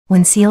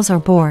When seals are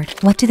bored,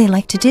 what do they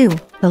like to do?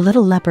 The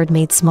little leopard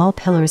made small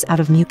pillars out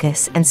of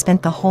mucus and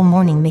spent the whole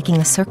morning making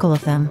a circle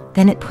of them.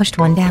 Then it pushed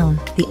one down.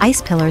 The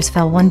ice pillars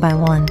fell one by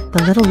one.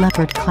 The little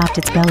leopard clapped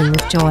its belly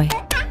with joy.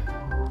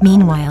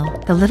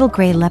 Meanwhile, the little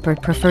gray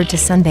leopard preferred to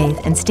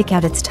sunbathe and stick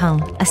out its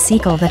tongue. A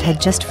seagull that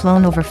had just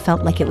flown over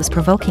felt like it was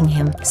provoking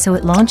him, so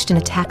it launched an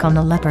attack on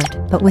the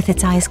leopard. But with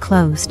its eyes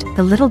closed,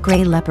 the little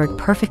gray leopard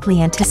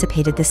perfectly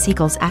anticipated the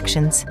seagull's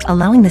actions,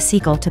 allowing the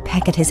seagull to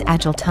peck at his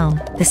agile tongue.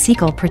 The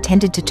seagull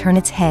pretended to turn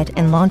its head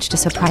and launched a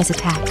surprise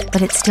attack,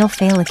 but it still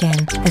failed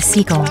again. The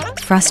seagull,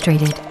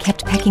 frustrated,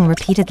 kept pecking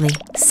repeatedly.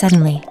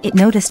 Suddenly, it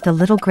noticed the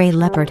little gray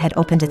leopard had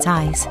opened its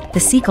eyes.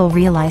 The seagull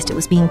realized it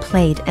was being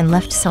played and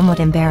left somewhat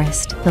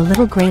embarrassed. The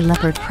little gray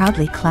leopard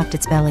proudly clapped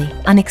its belly.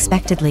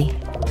 Unexpectedly,